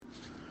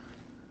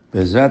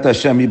Bezrat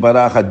Hashem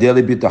Yibarach,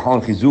 Adeli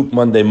Bitachon Chizuk,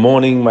 Monday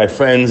morning, my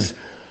friends.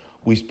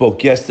 We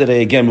spoke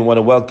yesterday. Again, we want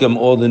to welcome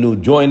all the new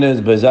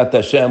joiners. Bezrat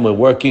Hashem, we're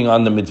working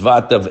on the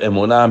mitzvah of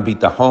Emunah and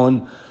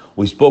Bitachon.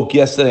 We spoke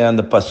yesterday on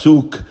the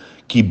pasuk,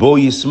 Ki bo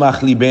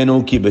yismach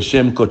libenu, ki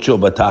b'shem kodsho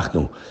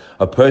batachnu.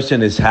 A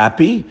person is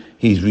happy,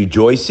 he's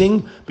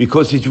rejoicing,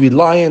 because he's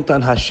reliant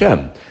on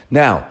Hashem.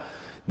 Now,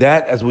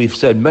 that, as we've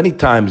said many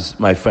times,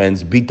 my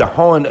friends,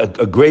 bitachon,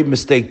 a great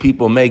mistake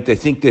people make. They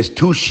think there's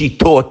two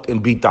shitot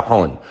in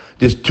bitachon.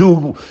 There's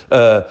two,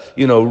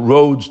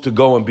 roads to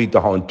go in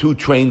bitachon, two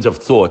trains of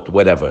thought,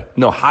 whatever.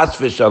 No, has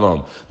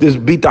v'shalom. There's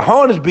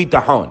bitachon is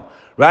bitachon,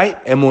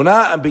 right?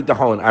 Emunah and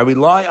bitachon. I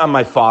rely on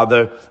my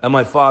Father, and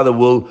my Father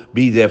will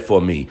be there for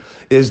me.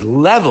 There's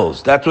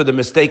levels. That's where the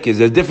mistake is.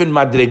 There's different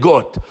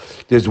madrigot.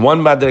 There's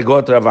one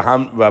madrigot,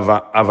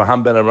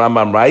 Avraham ben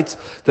Rambam writes,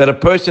 that a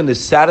person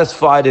is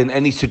satisfied in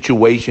any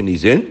situation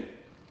he's in,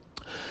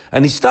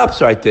 and he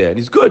stops right there, and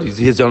he's good.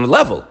 He's on a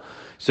level.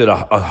 He said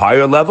a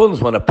higher level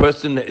is when a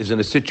person is in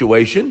a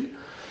situation,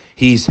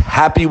 he's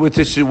happy with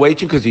the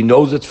situation because he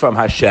knows it's from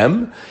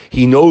Hashem.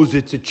 He knows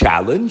it's a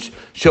challenge.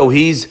 So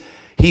he's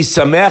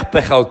samech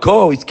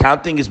bechalko, he's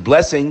counting his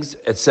blessings,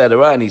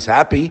 etc., and he's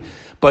happy.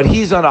 But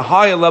he's on a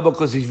higher level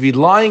because he's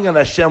relying on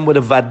Hashem with a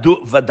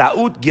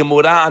vada'ut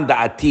gemura on the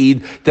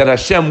atid, that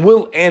Hashem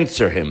will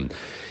answer him.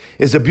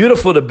 It's a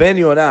beautiful Rebbeinu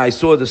Yonah I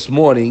saw this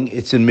morning.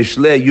 It's in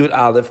Mishlei Yud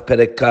Aleph,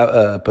 Perek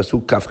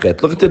Pasuk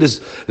Kafchet. Look at this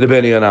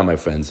Rebbeinu Yonah, my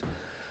friends.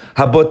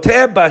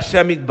 Haboteh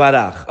b'Hashem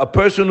yitbarach, a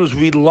person who's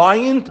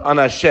reliant on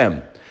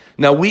Hashem.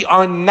 Now, we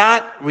are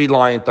not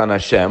reliant on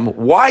Hashem.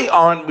 Why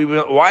aren't we?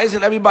 Why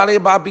isn't everybody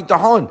about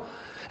bitachon?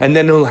 And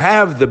then he'll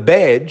have the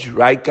badge,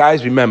 right,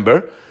 guys?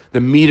 Remember,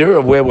 the meter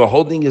of where we're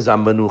holding is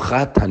on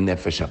menuchat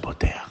hanefesh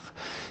habotech.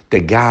 The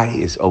guy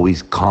is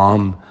always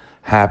calm,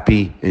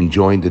 happy,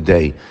 enjoying the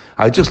day.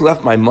 I just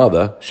left my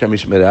mother, Shem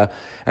Yishmerah,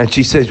 and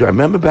she says, I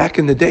remember back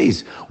in the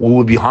days, we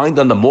were behind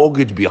on the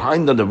mortgage,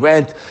 behind on the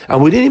rent,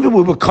 and we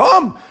were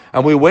calm,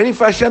 and we were waiting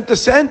for Hashem to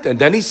send, and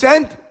then He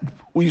sent.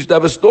 We used to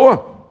have a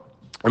store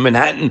in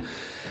Manhattan,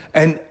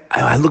 and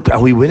I looked,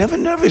 and we were never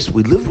nervous.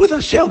 We lived with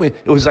Hashem.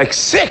 It was like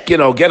sick, get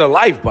a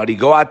life, buddy.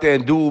 Go out there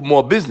and do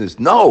more business.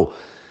 No.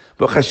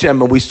 But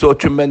Hashem, and we saw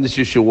tremendous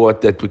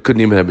Yeshuot that we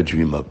couldn't even have a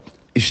dream of.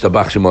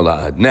 Ishtabach Shemo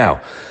La'ad. Now,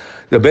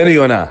 the Rebbeinu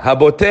Yonah,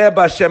 Haboteh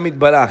b'Hashem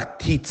yitbarach,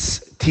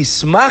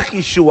 tismach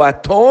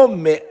Yeshuato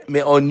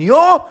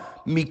me'onyo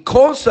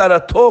mikol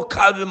sarato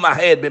kal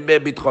v'maher b'meh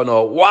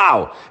bitchono.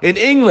 Wow. In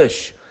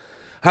English,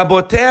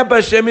 Haboteh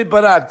b'Hashem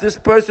yitbarach, this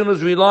person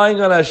who's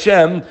relying on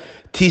Hashem,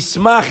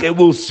 tismach, it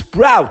will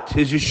sprout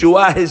his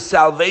Yeshua, his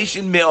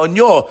salvation,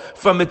 me'onyo,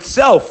 from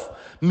itself.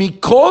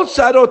 Mikol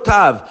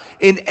sarotav,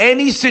 in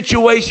any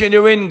situation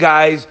you're in,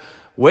 guys,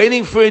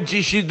 waiting for a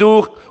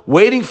jishiduch,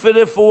 waiting for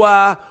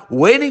refuah,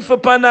 waiting for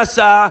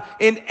panasa,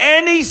 in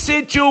any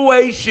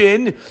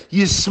situation,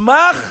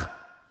 tismach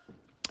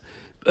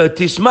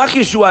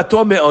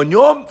Yeshuato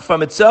me'onyo,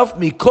 from itself,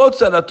 mikol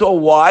saroto.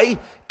 Why?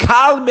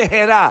 Kal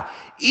mehera,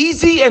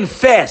 easy and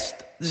fast.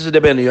 This is the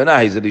Ben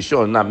Yonah, he's a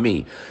Rishon, not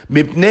me.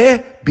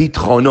 Mipneh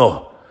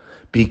bitchono,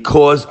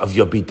 because of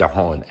your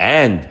bitachon.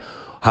 And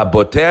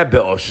haboteh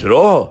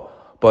be'oshro,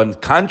 but in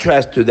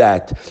contrast to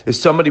that, if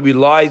somebody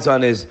relies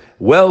on his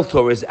wealth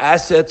or his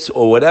assets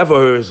or whatever,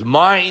 or his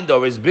mind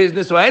or his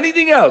business or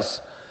anything else,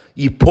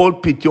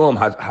 yipol pityom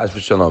has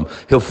v'shalom,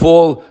 he'll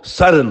fall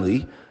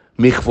suddenly,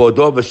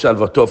 michvodo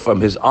v'shalvato, from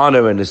his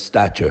honor and his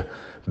stature.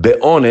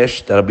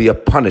 Be'onesh, that'll be a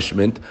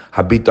punishment,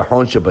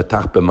 habitachon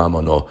shebatach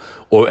b'mamono,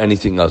 or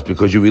anything else,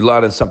 because you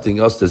relied on something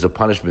else, there's a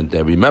punishment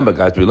there. Remember,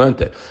 guys, we learned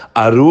that.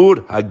 Arur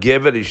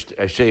hagever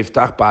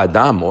sheyiftach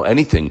ba'adam, or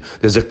anything.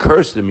 There's a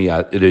curse in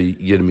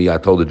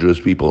Yirmiyah, told the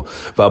Jewish people.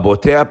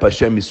 Va'boteach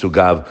b'Hashem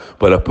misugav,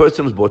 but a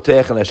person who's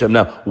boteach on Hashem.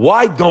 Now,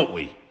 why don't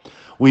we?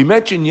 We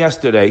mentioned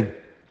yesterday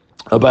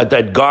about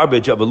that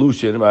garbage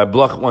evolution. My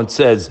Bloch once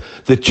says,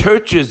 the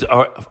churches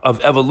are of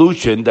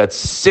evolution, that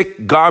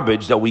sick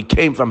garbage that we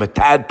came from a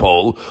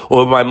tadpole,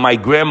 or my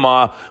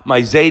grandma,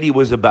 my Zaidi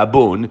was a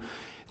baboon.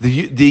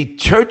 The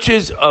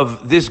churches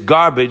of this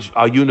garbage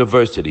are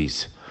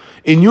universities.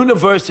 In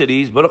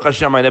universities, Baruch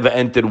Hashem, I never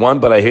entered one,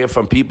 but I hear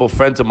from people,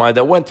 friends of mine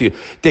that went to.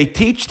 They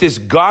teach this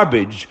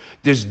garbage,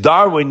 this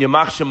Darwin,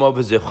 Yamach Shemo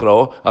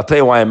v'Zichro. I'll tell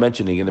you why I'm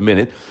mentioning it in a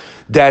minute.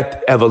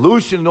 That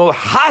evolution, and all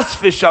has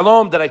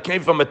v'shalom, that I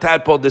came from a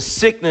tadpole, the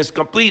sickness,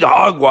 complete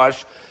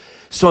hogwash.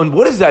 So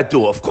what does that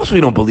do? Of course we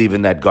don't believe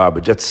in that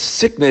garbage. That's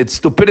sickness, it's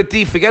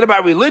stupidity, forget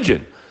about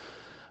religion.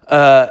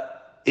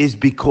 Is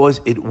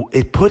because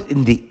it put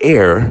in the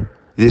air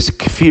this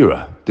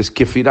kefirah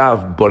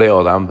of Borei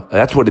Olam.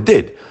 That's what it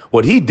did.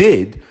 What he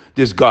did,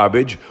 this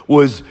garbage,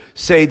 was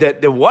say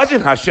that there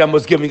wasn't Hashem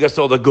was giving us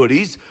all the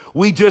goodies.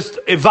 We just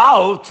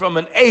evolved from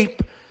an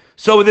ape,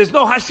 so there's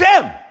no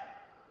Hashem.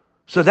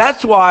 So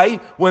that's why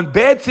when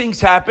bad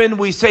things happen,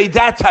 we say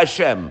that's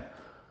Hashem.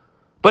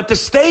 But the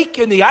steak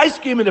and the ice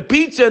cream and the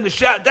pizza and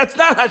the that's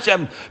not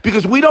Hashem,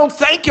 because we don't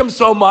thank Him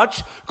so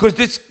much because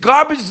this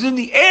garbage is in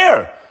the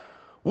air.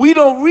 We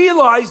don't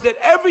realize that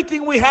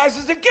everything we have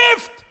is a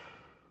gift.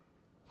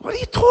 What are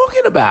you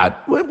talking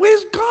about?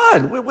 Where's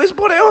God? Where's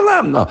Borei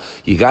Olam? No,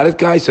 you got it,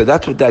 guys? So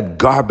that's what that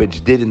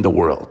garbage did in the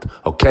world,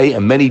 okay?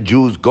 And many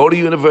Jews go to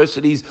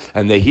universities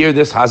and they hear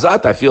this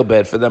Hazat. I feel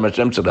bad for them.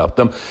 Hashem should help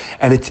them.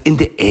 And it's in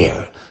the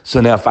air. So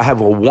now if I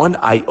have a one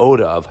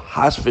iota of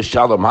Has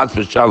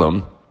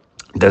v'shalom,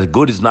 that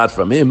good is not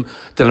from him,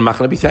 then I'm not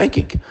going to be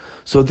thanking.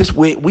 So this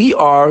way, we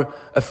are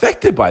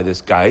affected by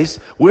this, guys.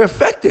 We're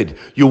affected.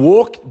 You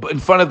walk in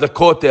front of the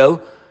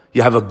Kotel,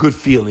 you have a good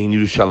feeling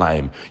in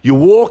Yerushalayim. You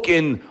walk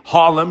in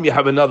Harlem, you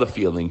have another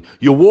feeling.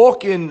 You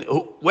walk in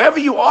wherever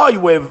you are,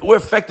 we're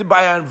affected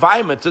by our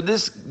environment. So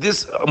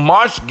this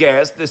marsh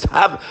gas, this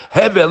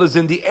hevel is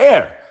in the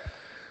air.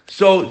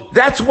 So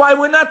that's why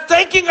we're not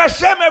thanking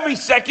Hashem every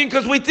second,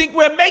 because we think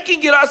we're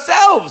making it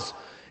ourselves.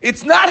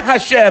 It's not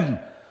Hashem.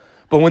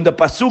 But when the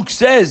pasuk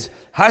says,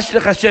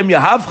 Hashlech Hashem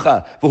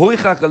Yahavcha, v'hu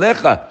yichak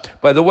alecha.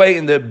 By the way,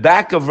 in the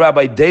back of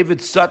Rabbi David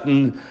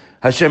Sutton,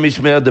 Hashem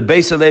Yishmael, the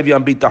Beis Halevi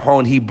on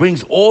Bitachon, he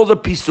brings all the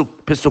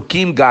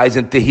Pesukim guys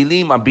and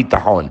Tehillim on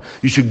Bitachon.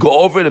 You should go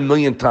over it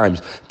 1,000,000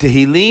 times.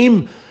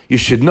 Tehillim, you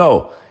should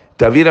know.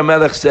 David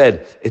HaMelech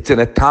said, it's an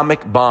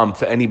atomic bomb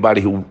for anybody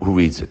who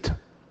reads it.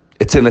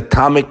 It's an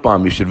atomic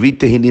bomb. You should read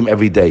Tehillim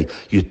every day.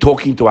 You're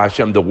talking to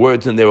Hashem. The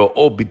words in there are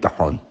all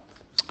Bitachon.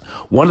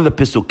 One of the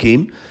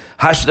Pesukim,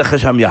 Hashlech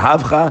Hashem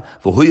Yahavcha,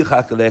 v'hu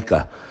yichak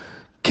alecha.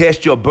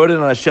 Cast your burden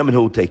on Hashem and He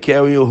will take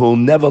care of you.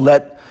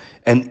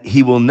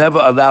 He will never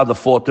allow the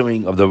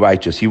faltering of the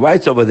righteous. He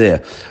writes over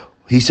there,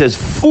 he says,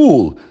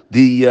 fool,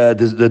 the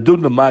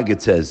Dudna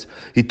Maggid says,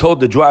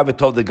 the driver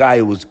told the guy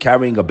who was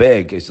carrying a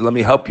bag, he said, let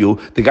me help you.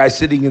 The guy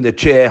sitting in the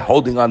chair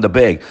holding on the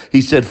bag.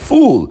 He said,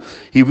 fool.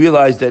 He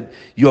realized that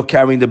you're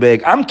carrying the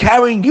bag. I'm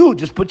carrying you.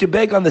 Just put your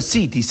bag on the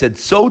seat. He said,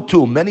 so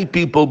too, many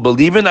people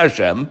believe in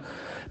Hashem.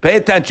 Pay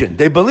attention.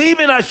 They believe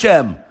in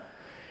Hashem.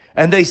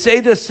 And they say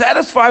they're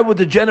satisfied with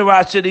the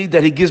generosity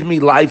that He gives me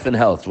life and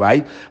health,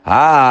 right?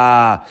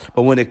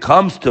 But when it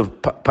comes to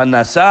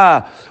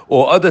panasa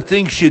or other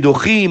things,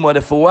 shidduchim or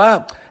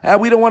refuah,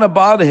 we don't want to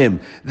bother Him.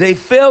 They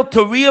fail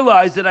to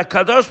realize that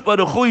HaKadosh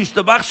Baruch Hu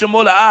Yishtabach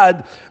Shemo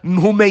La'ad,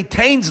 who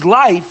maintains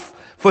life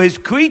for His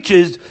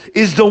creatures,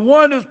 is the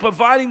one who's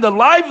providing the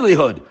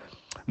livelihood.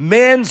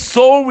 Man's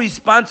sole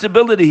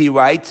responsibility, he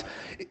writes,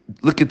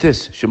 look at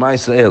this, Shema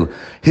Yisrael.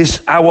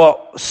 Our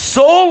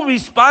sole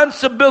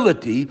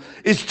responsibility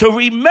is to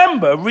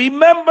remember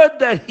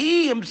that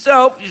He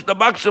Himself,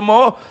 Yishtabach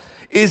Shemo,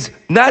 is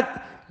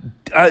not.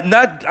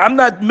 I'm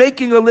not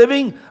making a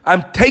living.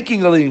 I'm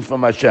taking a living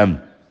from Hashem.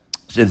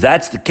 So if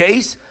that's the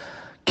case,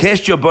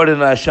 cast your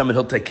burden on Hashem and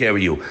He'll take care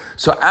of you.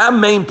 So our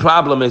main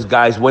problem is,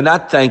 guys, we're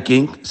not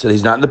thanking. So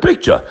He's not in the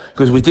picture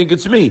because we think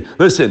it's me.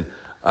 Listen.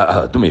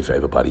 Do me a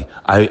favor, buddy.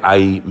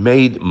 I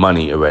made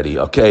money already,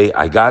 okay?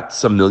 I got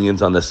some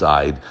millions on the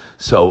side.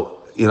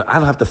 So, I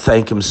don't have to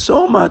thank Him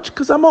so much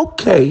because I'm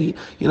okay.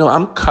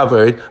 I'm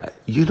covered.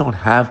 You don't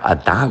have a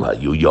dollar,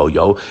 you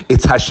yo-yo.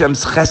 It's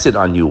Hashem's chesed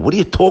on you. What are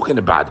you talking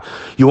about?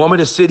 You want me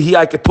to sit here?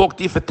 I could talk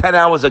to you for 10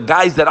 hours of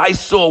guys that I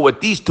saw with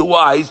these two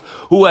eyes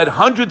who had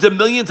hundreds of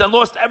millions and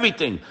lost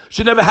everything.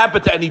 Should never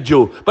happen to any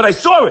Jew. But I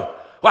saw it.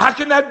 Well, how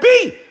can that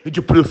be? Did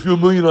you put a few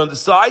million on the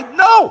side?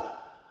 No.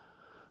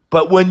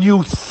 But when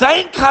you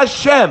thank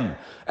Hashem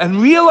and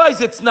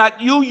realize it's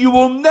not you, you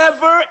will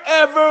never,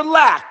 ever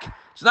lack.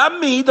 It's not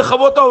me. The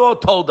Chavot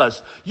Orot told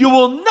us. You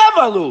will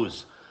never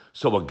lose.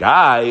 So a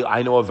guy,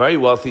 I know a very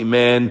wealthy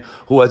man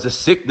who has a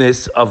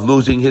sickness of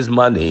losing his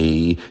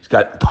money. He's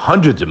got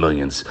hundreds of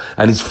millions.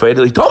 And he's afraid.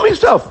 He told me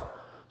himself.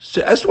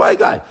 That's why,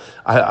 guy.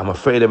 I'm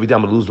afraid every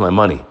time I lose my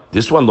money.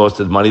 This one lost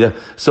his money.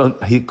 So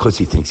because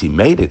he thinks he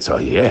made it. So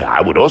yeah,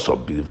 I would also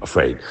be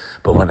afraid.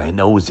 But when I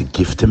know it's a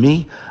gift to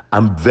me,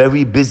 I'm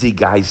very busy,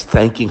 guys,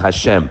 thanking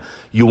Hashem.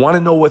 You want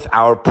to know what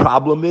our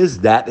problem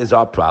is? That is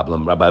our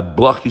problem. Rabbi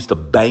Bloch used to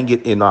bang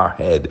it in our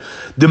head.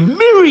 The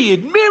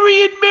myriad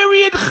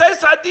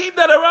chesadim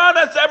that are on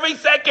us every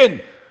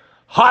second.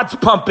 Heart's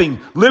pumping,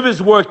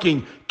 liver's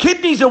working,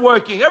 kidneys are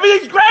working,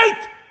 everything's great.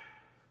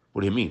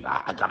 What do you mean?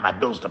 I got my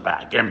bills to pay.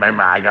 I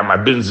got my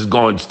business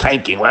going, it's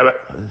tanking.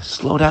 Whatever.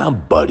 Slow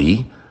down,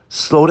 buddy.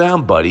 Slow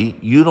down, buddy.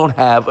 You don't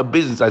have a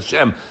business,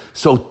 Hashem.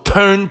 So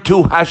turn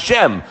to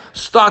Hashem.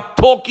 Start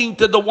talking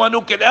to the one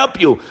who can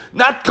help you.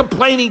 Not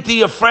complaining to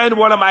your friend,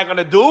 what am I going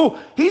to do?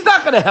 He's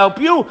not going to help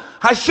you.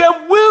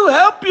 Hashem will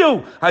help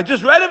you. I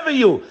just read it for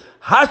you.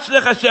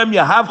 Hashlech Hashem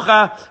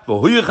yahavcha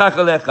v'hu yichak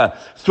alecha.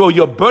 Throw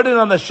your burden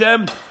on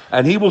Hashem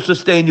and He will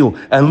sustain you.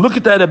 And look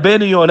at that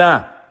Rabbeinu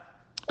Yonah.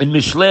 In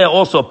Mishlei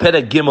also,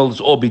 Perek Gimel is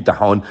all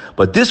bitachon.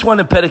 But this one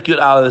in Perek Yud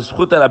Al is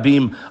Chut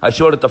Rabim. I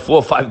showed it to 4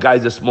 or 5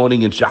 guys this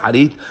morning in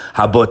Shaharit.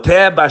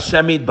 Haboteh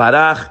b'Hashem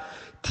Barach.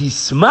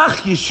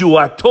 Tismach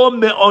Yeshuato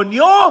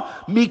me'onyo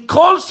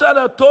mikol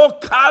sarato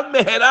kal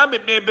mehera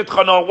mipnei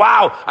bitchono.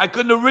 Wow, I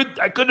couldn't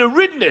have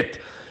written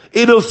it.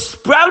 It'll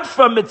sprout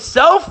from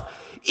itself,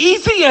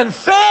 easy and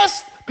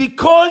fast,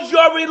 because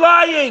you're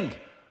relying.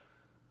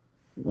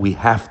 We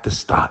have to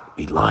start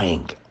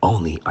relying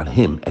only on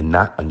Him and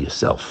not on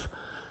yourself.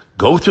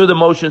 Go through the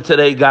motion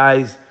today,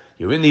 guys.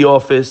 You're in the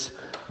office.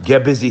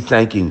 Get busy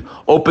thanking.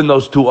 Open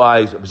those two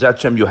eyes. B'ezrat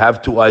Hashem, you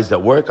have two eyes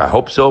that work. I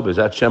hope so.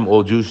 B'ezrat Hashem,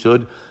 all Jews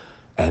should.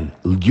 And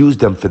use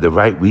them for the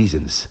right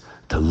reasons.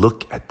 To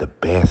look at the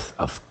path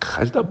of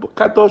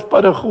Kadosh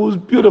Baruch Hu's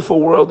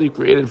beautiful world He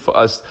created for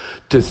us.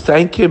 To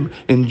thank Him,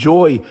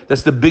 enjoy.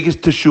 That's the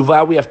biggest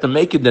teshuvah we have to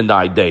make in the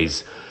 9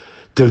 days.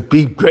 To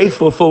be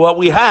grateful for what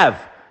we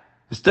have.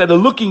 Instead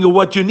of looking at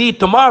what you need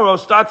tomorrow,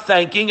 start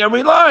thanking and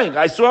relying.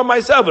 I saw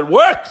myself, it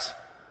works.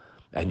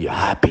 And you're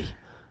happy.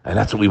 And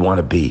that's what we want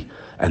to be.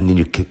 And then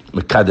you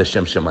Mekadesh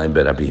Shem Shemayim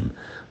Berabim.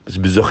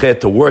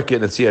 To work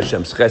it and see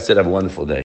Hashem's chesed. Have a wonderful day.